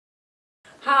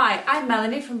Hi, I'm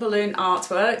Melanie from Balloon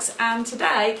Artworks, and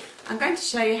today I'm going to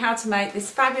show you how to make this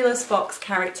fabulous box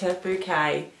character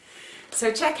bouquet.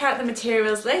 So check out the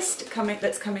materials list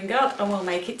that's coming up and we'll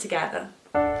make it together.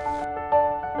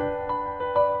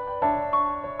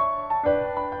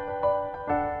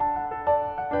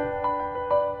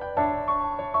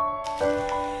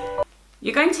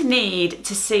 You're going to need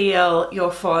to seal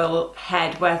your foil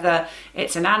head, whether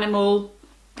it's an animal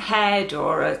head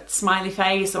or a smiley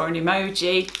face or an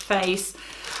emoji face.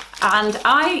 And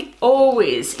I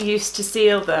always used to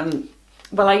seal them,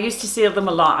 well, I used to seal them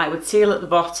a lot. I would seal at the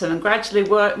bottom and gradually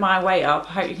work my way up.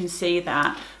 I hope you can see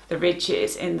that, the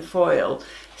ridges in the foil,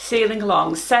 sealing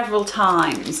along several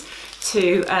times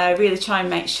to really try and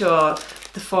make sure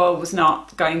the foil was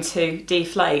not going to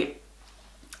deflate.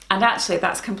 And actually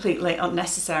that's completely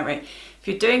unnecessary. If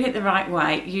you're doing it the right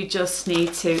way, you just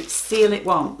need to seal it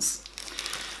once.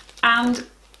 And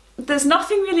there's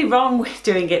nothing really wrong with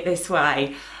doing it this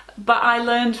way, but I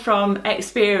learned from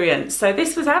experience. So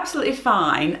this was absolutely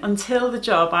fine until the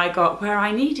job I got where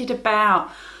I needed about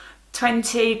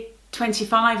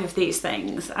 25 of these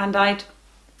things, and I'd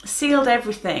sealed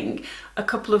everything a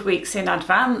couple of weeks in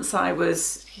advance. I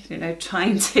was,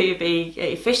 trying to be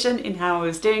efficient in how I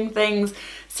was doing things,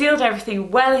 sealed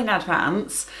everything well in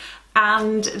advance,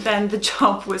 and then the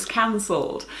job was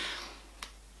cancelled.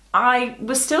 I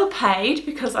was still paid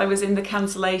because I was in the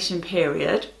cancellation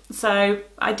period, so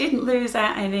I didn't lose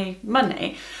out any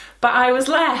money, but I was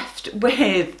left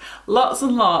with lots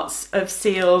and lots of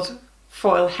sealed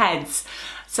foil heads.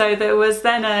 So there was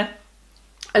then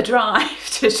a drive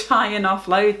to try and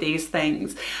offload these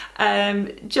things.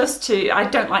 I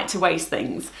don't like to waste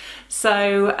things.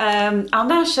 So I'll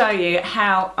now show you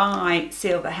how I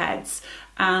seal the heads.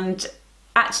 And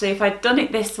actually, if I'd done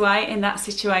it this way in that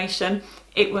situation,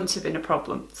 it wouldn't have been a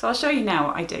problem. So I'll show you now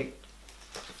what I do.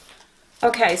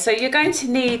 Okay, so you're going to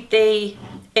need the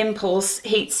impulse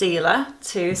heat sealer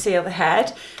to seal the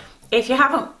head. If you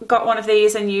haven't got one of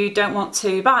these and you don't want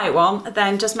to buy one,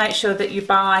 then just make sure that you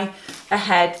buy a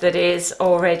head that is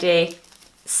already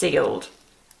sealed,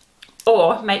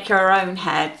 or make your own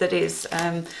head that is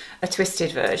a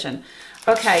twisted version.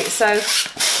 Okay, so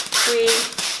we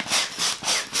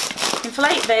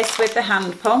inflate this with the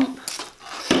hand pump,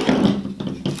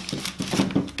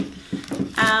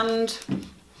 and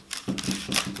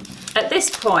at this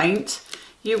point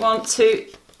you want to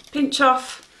pinch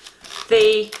off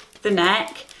the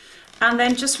neck and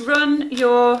then just run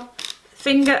your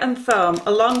finger and thumb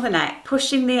along the neck,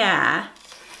 pushing the air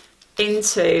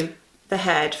into the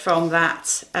head from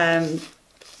that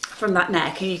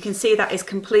neck, and you can see that is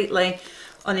completely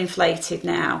uninflated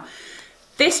now.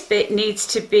 This bit needs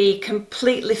to be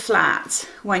completely flat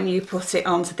when you put it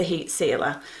onto the heat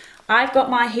sealer. I've got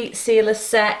my heat sealer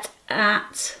set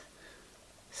at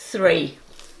 3.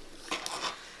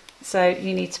 So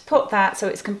you need to put that so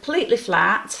it's completely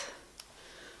flat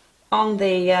on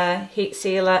the heat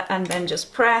sealer, and then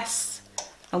just press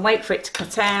and wait for it to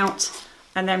cut out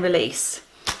and then release.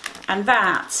 And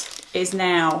that is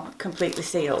now completely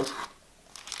sealed.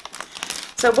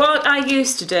 So what I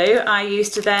used to do, I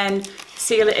used to then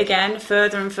seal it again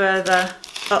further and further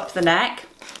up the neck.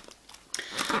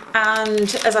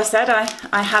 And as I said,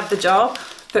 I had the job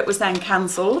that was then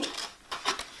cancelled.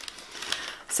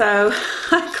 So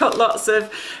I got lots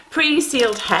of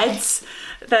pre-sealed heads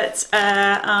that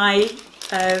I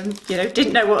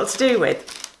didn't know what to do with.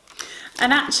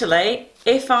 And actually,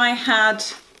 if I had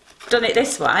done it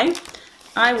this way,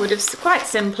 I would have quite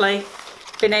simply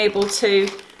been able to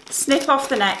snip off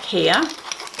the neck here,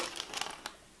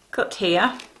 cut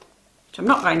here, which I'm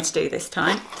not going to do this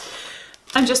time,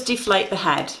 and just deflate the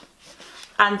head.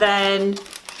 And then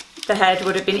the head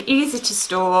would have been easy to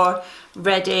store,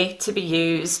 ready to be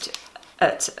used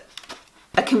at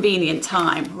a convenient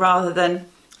time, rather than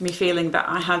me feeling that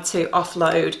I had to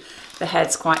offload the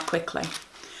heads quite quickly.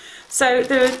 So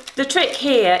the trick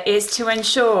here is to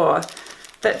ensure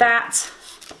that that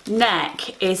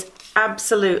neck is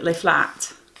absolutely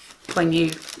flat when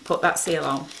you put that seal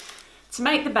on. To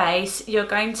make the base, you're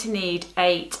going to need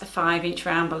 8 5-inch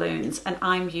round balloons, and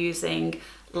I'm using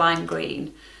lime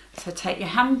green. So take your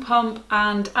hand pump,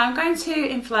 and I'm going to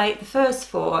inflate the first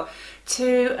 4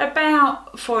 to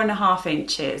about 4.5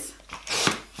 inches.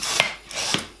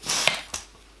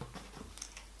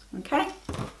 Okay,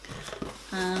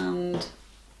 and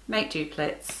make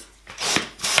duplets.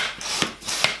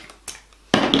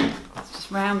 Let's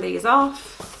just round these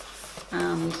off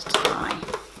and tie.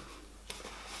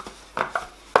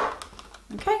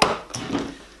 Okay,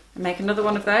 and make another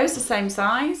one of those the same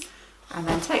size, and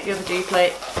then take the other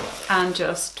duplet and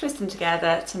just twist them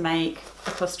together to make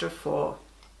a cluster of 4.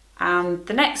 And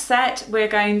the next set we're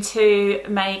going to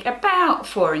make about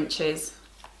 4 inches.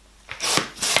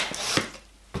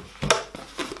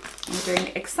 We're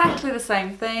doing exactly the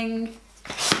same thing.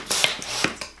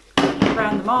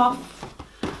 Round them off,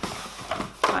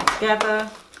 tie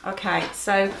together. Okay,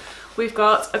 so we've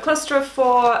got a cluster of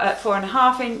 4 at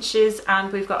 4.5 inches,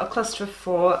 and we've got a cluster of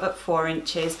 4 at 4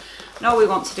 inches. And all we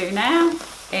want to do now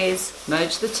is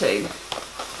merge the two.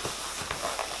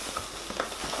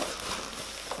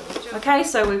 Okay,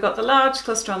 so we've got the large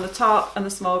cluster on the top and the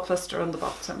small cluster on the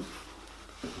bottom.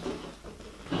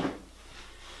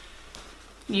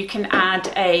 You can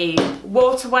add a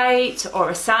water weight or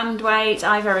a sand weight.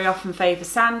 I very often favour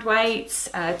sand weights.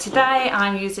 Today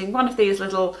I'm using one of these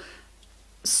little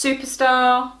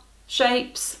superstar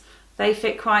shapes. They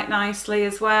fit quite nicely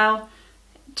as well.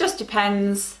 It just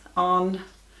depends on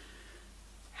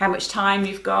how much time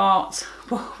you've got,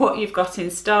 what you've got in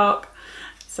stock.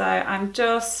 So I'm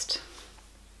just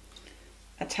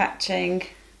attaching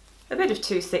a bit of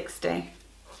 260,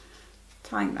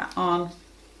 tying that on,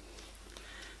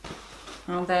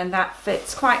 and then that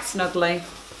fits quite snugly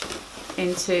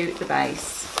into the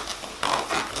base.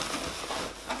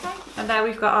 Okay. And there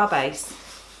we've got our base.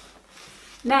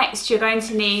 Next you're going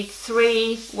to need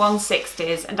 3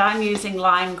 160s, and I'm using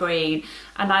lime green,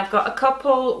 and I've got a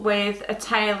couple with a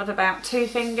tail of about 2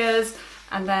 fingers,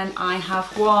 and then I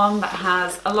have one that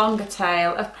has a longer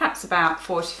tail of perhaps about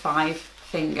 4 to 5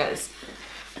 fingers.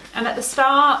 And at the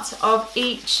start of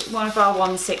each one of our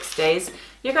 160s,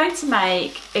 you're going to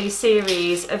make a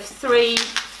series of 3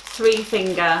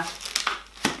 3-finger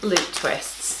loop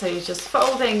twists. So you're just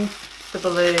folding the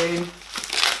balloon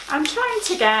and trying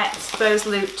to get those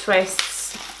loop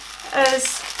twists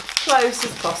as close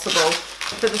as possible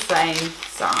to the same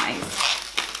size.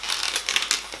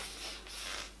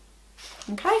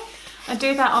 Okay, and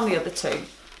do that on the other 2.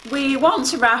 We want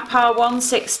to wrap our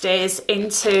 160s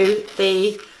into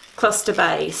the cluster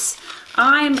base.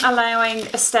 I'm allowing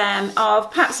a stem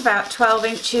of perhaps about 12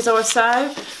 inches or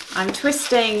so. I'm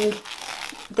twisting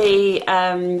the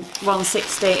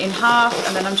 160 in half,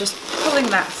 and then I'm just pulling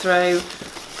that through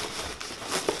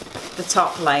the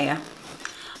top layer.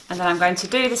 And then I'm going to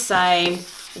do the same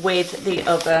with the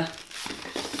other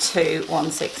 2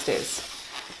 160s.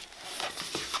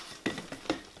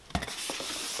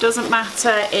 Doesn't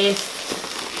matter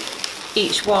if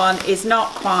each one is not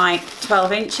quite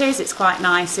 12 inches, it's quite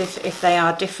nice if they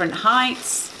are different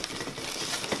heights.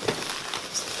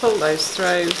 Just pull those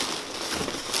through.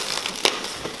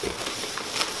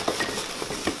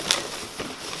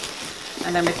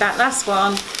 And then with that last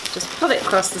one, just pull it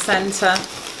across the centre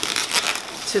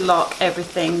to lock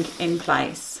everything in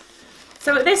place.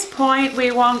 So at this point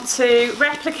we want to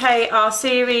replicate our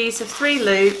series of 3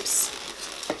 loops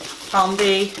on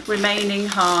the remaining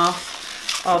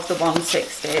half of the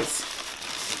 160s.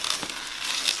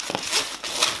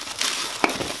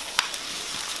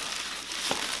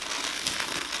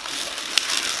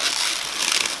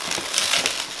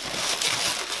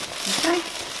 Okay,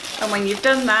 and when you've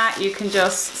done that, you can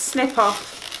just snip off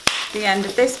the end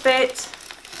of this bit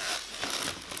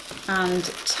and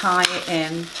tie it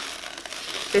in.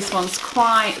 This one's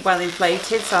quite well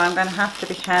inflated, so I'm going to have to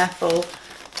be careful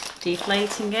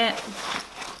deflating it.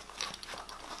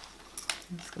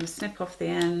 I'm just going to snip off the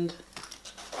end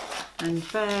and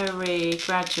very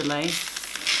gradually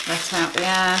let out the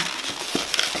air,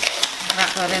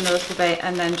 wrap that in a little bit,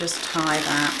 and then just tie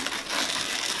that.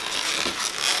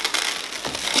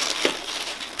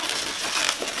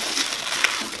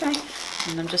 Okay,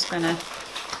 and I'm just going to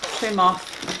trim off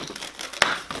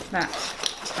that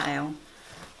tail.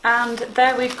 And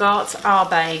there we've got our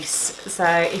base. So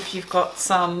if you've got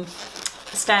some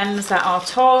stems that are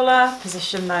taller,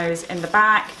 position those in the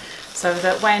back so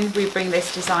that when we bring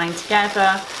this design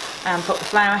together and put the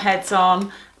flower heads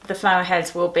on, the flower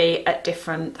heads will be at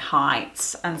different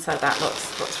heights, and so that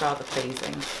looks rather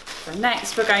pleasing. So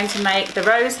next we're going to make the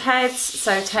rose heads.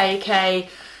 So take a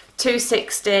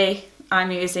 260, I'm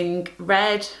using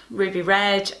red, ruby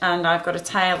red, and I've got a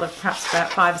tail of perhaps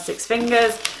about 5 or 6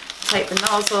 fingers. Take the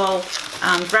nozzle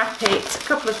and wrap it a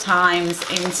couple of times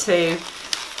into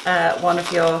one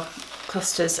of your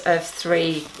clusters of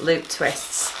 3 loop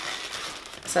twists.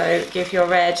 So give your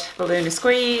red balloon a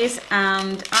squeeze,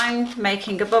 and I'm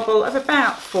making a bubble of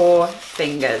about 4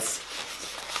 fingers.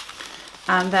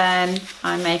 And then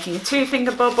I'm making a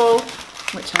 2-finger bubble,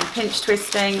 which I'm pinch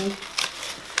twisting,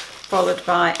 followed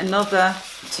by another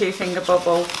 2-finger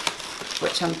bubble,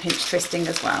 which I'm pinch twisting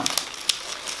as well.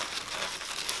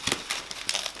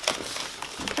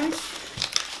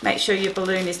 Make sure your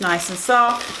balloon is nice and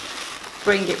soft,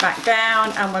 bring it back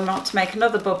down, and we want to make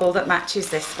another bubble that matches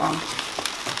this one.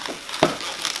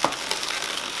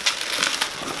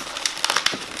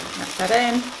 Wrap that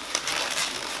in.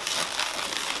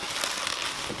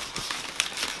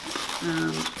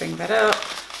 And bring that up.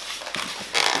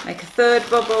 Make a third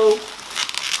bubble.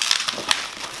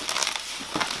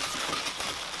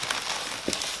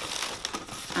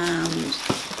 And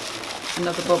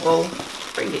another bubble,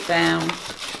 bring it down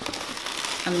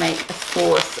and make a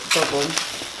fourth bubble.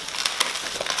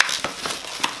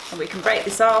 And we can break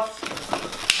this off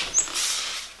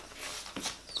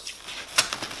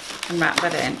and wrap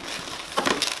that in.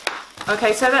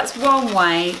 Okay, so that's one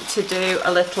way to do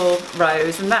a little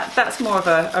rose, and that's more of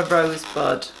a rose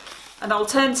bud. An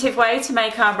alternative way to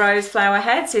make our rose flower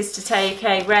heads is to take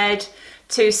a red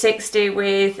 260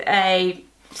 with a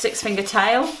 6-finger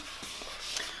tail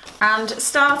and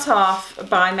start off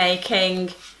by making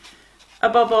a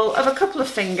bubble of a couple of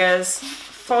fingers,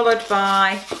 followed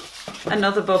by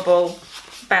another bubble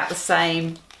about the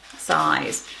same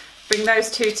size. Bring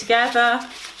those two together,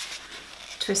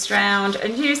 twist round,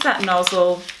 and use that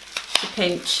nozzle to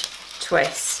pinch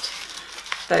twist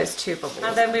those two bubbles.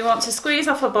 And then we want to squeeze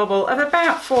off a bubble of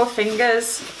about 4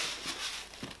 fingers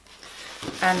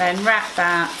and then wrap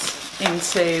that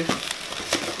into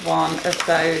one of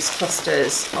those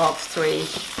clusters of 3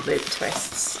 loop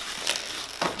twists.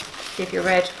 Give your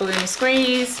red balloon a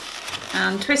squeeze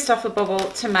and twist off a bubble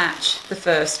to match the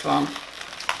first one.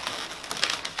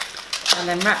 And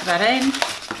then wrap that in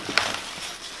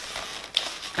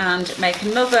and make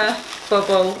another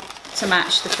bubble to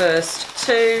match the first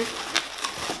 2.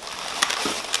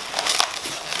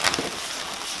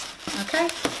 Okay,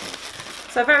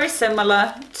 so very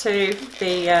similar to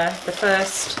the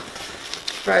first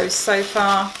rose so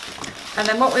far. And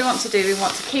then what we want to do, we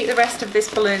want to keep the rest of this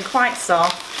balloon quite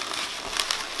soft,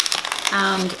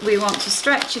 and we want to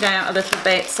stretch it out a little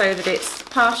bit so that it's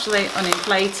partially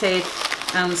uninflated,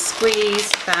 and squeeze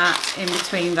that in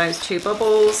between those 2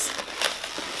 bubbles.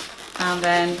 And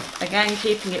then again,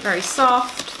 keeping it very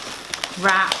soft,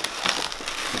 wrap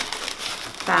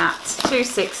that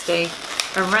 260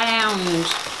 around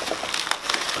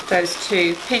those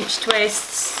 2 pinch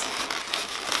twists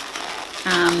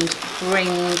and bring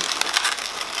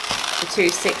the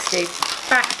 260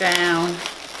 back down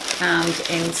and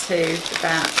into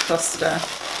that cluster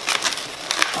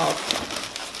of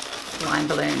lime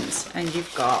balloons, and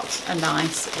you've got a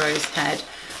nice rose head.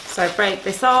 So break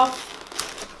this off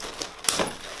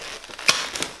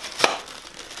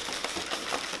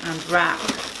and wrap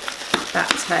that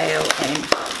tail in,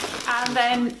 and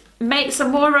then make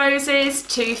some more roses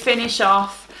to finish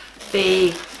off the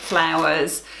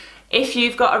flowers. If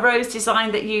you've got a rose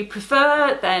design that you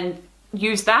prefer, then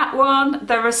use that one.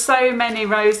 There are so many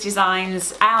rose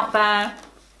designs out there.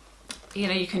 You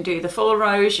know, you can do the full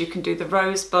rose, you can do the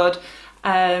rosebud.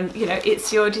 You know,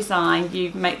 it's your design.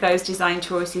 You make those design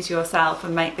choices yourself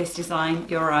and make this design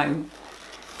your own.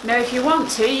 Now, if you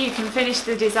want to, you can finish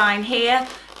the design here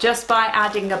just by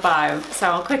adding a bow.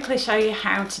 So I'll quickly show you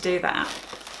how to do that.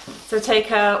 So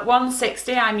take a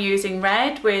 160, I'm using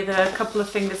red with a couple of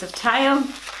fingers of tail,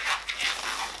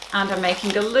 and I'm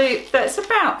making a loop that's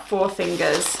about 4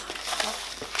 fingers,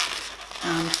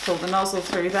 and pull the nozzle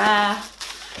through there,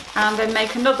 and then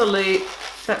make another loop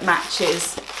that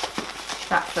matches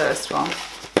that first one.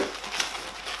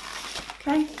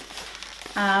 Okay,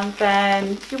 and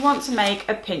then you want to make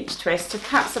a pinch twist, so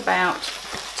that's about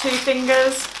 2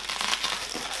 fingers,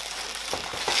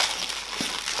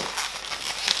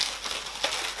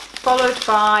 followed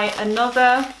by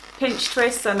another pinch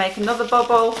twist, so make another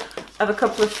bubble of a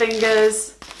couple of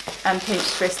fingers and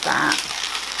pinch twist that.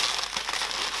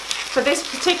 For this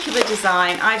particular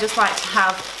design, I just like to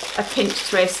have a pinch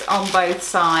twist on both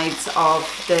sides of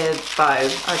the bow.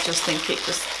 I just think it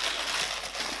just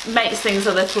makes things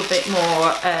a little bit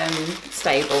more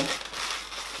stable.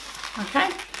 Okay,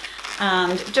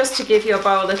 and just to give your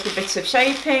bow a little bit of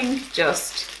shaping,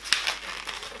 just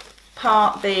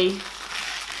part the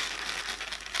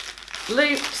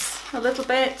loops a little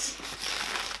bit,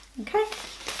 okay,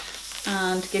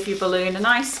 and give your balloon a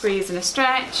nice squeeze and a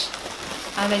stretch.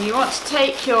 And then you want to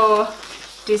take your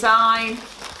design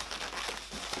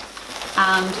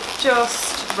and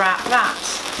just wrap that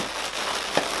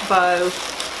bow,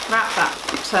 wrap that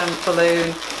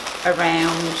balloon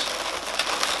around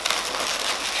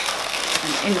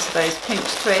and into those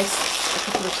pinch twists a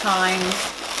couple of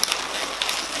times.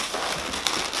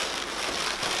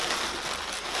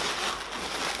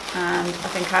 And I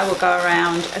think I will go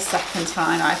around a second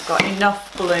time. I've got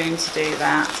enough balloon to do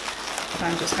that. So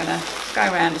I'm just going to go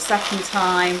around a second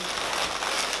time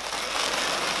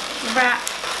wrap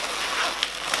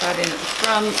that in at the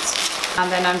front,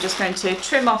 and then I'm just going to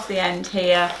trim off the end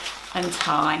here and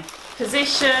tie.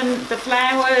 Position the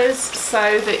flowers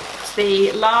so that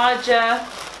the larger,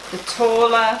 the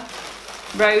taller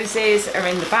roses are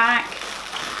in the back.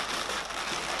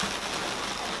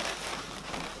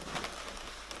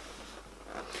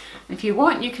 If you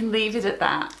want, you can leave it at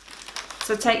that.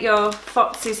 So take your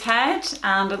fox's head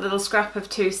and a little scrap of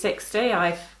 260.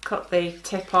 I've cut the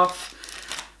tip off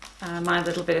my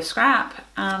little bit of scrap,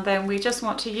 and then we just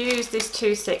want to use this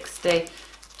 260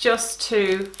 just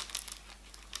to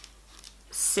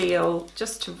seal,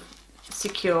 just to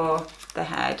secure the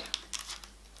head.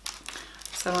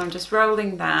 So I'm just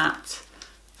rolling that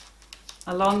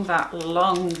along that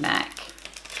long neck.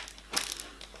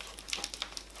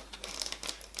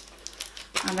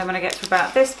 And then when I get to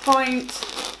about this point,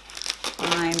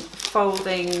 I'm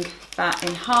folding that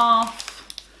in half.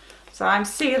 So I'm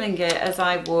sealing it as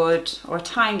I would, or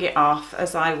tying it off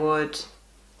as I would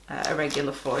a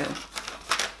regular foil.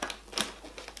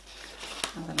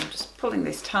 And then I'm just pulling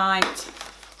this tight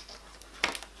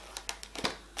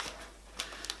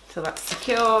till that's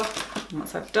secure. And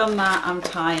once I've done that, I'm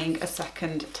tying a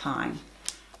second time.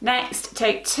 Next,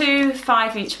 take 2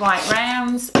 5-inch white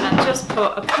rounds and just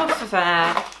put a puff of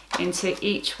air into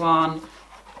each one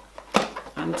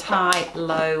and tie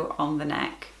low on the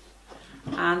neck.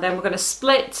 And then we're going to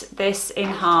split this in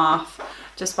half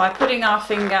just by putting our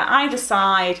finger either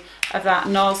side of that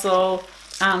nozzle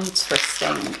and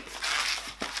twisting.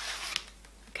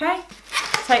 Okay,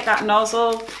 take that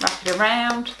nozzle, wrap it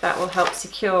around, that will help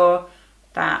secure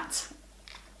that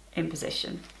in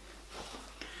position.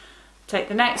 Take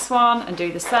the next one and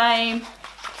do the same,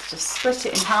 just split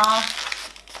it in half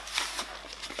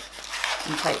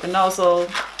and take the nozzle,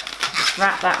 just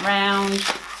wrap that round,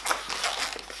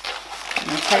 and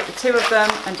then take the two of them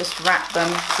and just wrap them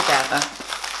together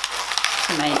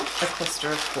to make a cluster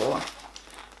of 4.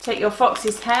 Take your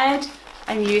fox's head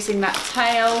and using that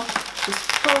tail, just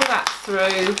pull that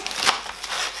through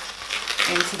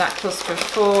into that cluster of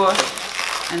 4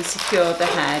 and secure the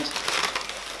head.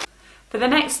 For the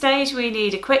next stage we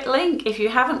need a quick link. If you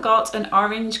haven't got an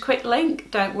orange quick link,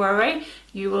 don't worry.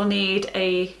 You will need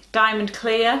a diamond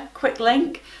clear quick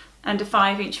link and a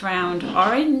 5-inch round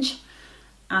orange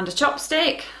and a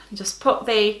chopstick. Just put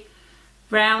the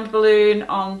round balloon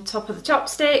on top of the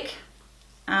chopstick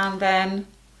and then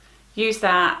use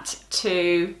that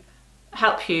to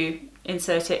help you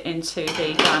insert it into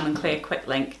the diamond clear quick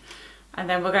link. And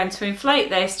then we're going to inflate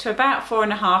this to about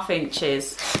 4.5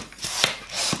 inches.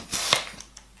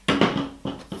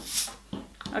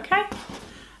 Okay,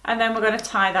 and then we're going to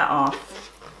tie that off.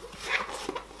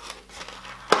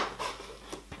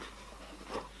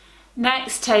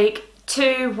 Next, take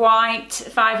 2 white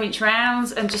 5-inch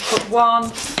rounds and just put 1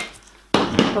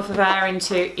 puff of air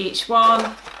into each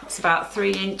one. It's about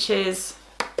 3 inches.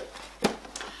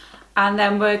 And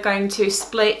then we're going to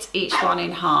split each one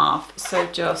in half. So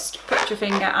just put your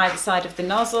finger either side of the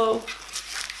nozzle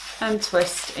and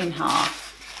twist in half.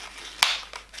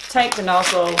 Take the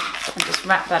nozzle and just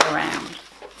wrap that around.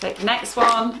 Take the next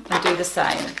one and do the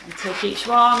same. And take each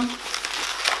one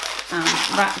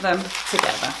and wrap them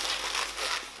together.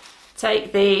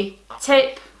 Take the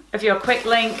tip of your quick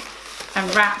link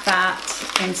and wrap that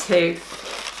into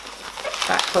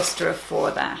that cluster of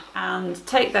 4 there. And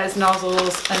take those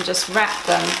nozzles and just wrap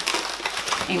them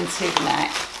into the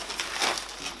neck.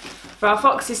 For our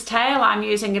fox's tail, I'm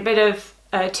using a bit of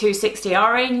 260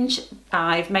 orange.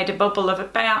 I've made a bubble of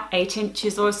about 8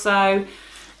 inches or so,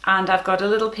 and I've got a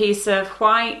little piece of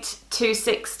white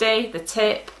 260, the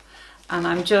tip, and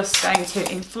I'm just going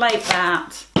to inflate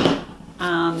that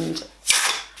and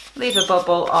leave a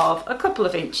bubble of a couple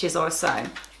of inches or so.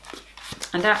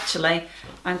 And actually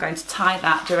I'm going to tie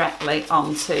that directly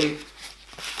onto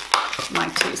my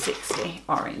 260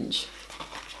 orange.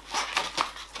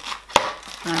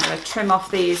 I'm going to trim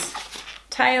off these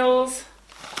tails.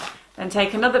 Then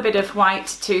take another bit of white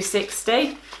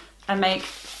 260 and make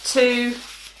 2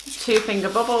 finger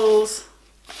bubbles.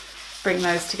 Bring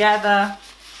those together,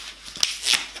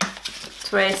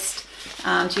 twist,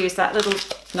 and use that little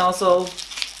nozzle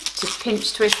to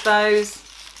pinch twist those.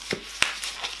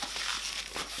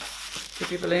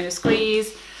 Give your balloon a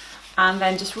squeeze, and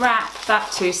then just wrap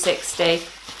that 260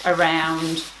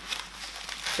 around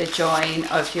the join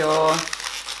of your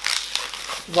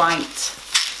white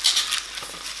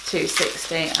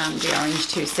 260 and the orange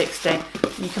 260.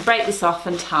 And you can break this off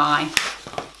and tie.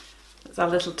 There's our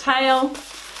little tail.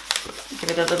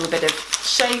 Give it a little bit of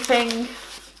shaping.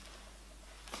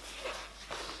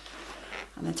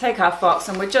 And then take our fox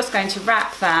and we're just going to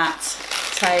wrap that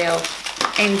tail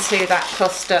into that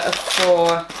cluster of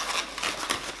 4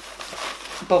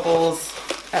 bubbles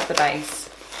at the base.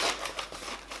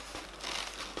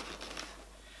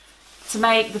 To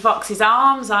make the fox's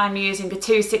arms, I'm using a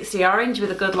 260 orange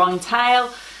with a good long tail,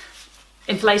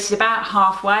 inflated about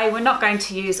halfway. We're not going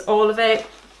to use all of it.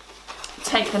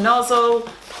 Take the nozzle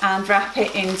and wrap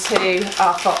it into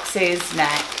our fox's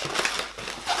neck.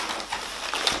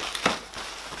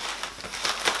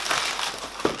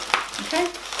 Okay.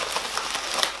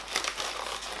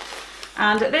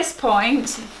 And at this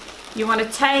point, you want to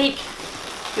take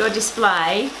your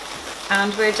display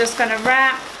and we're just going to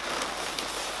wrap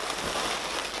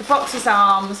the fox's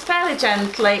arms fairly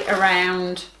gently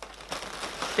around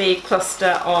the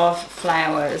cluster of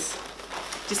flowers.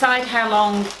 Decide how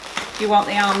long you want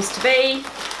the arms to be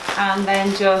and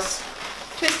then just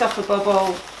twist off a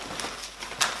bubble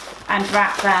and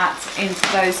wrap that into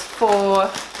those 4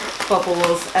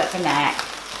 bubbles at the neck.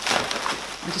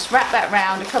 And just wrap that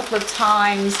round a couple of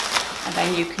times and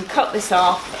then you can cut this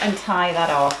off and tie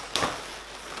that off.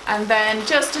 And then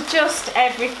just adjust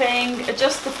everything,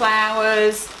 adjust the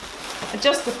flowers,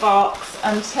 adjust the box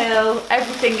until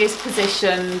everything is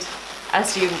positioned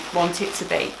as you want it to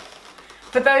be.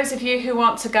 For those of you who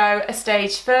want to go a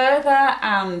stage further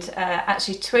and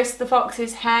actually twist the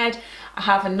fox's head, I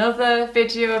have another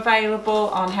video available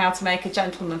on how to make a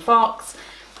gentleman fox,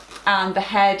 and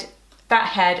that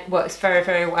head works very,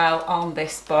 very well on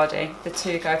this body. The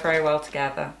two go very well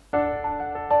together.